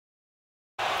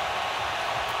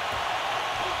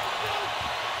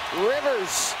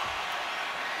Rivers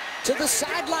to the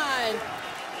sideline.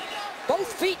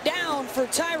 Both feet down for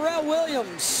Tyrell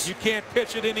Williams. You can't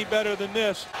pitch it any better than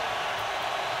this.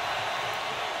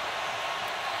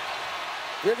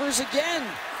 Rivers again.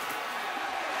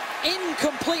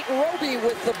 Incomplete. Roby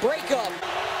with the breakup.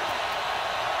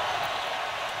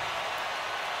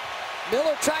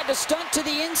 Miller tried to stunt to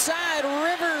the inside.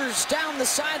 Rivers down the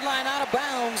sideline, out of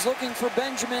bounds, looking for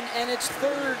Benjamin, and it's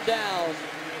third down.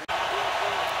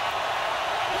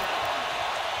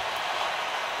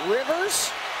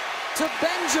 Rivers to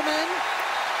Benjamin,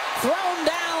 thrown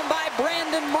down by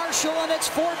Brandon Marshall, and it's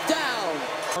fourth down.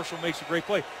 Marshall makes a great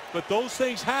play, but those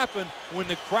things happen when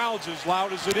the crowd's as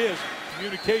loud as it is.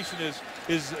 Communication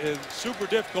is super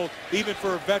difficult, even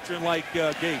for a veteran like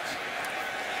Gates.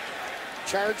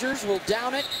 Chargers will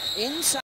down it inside.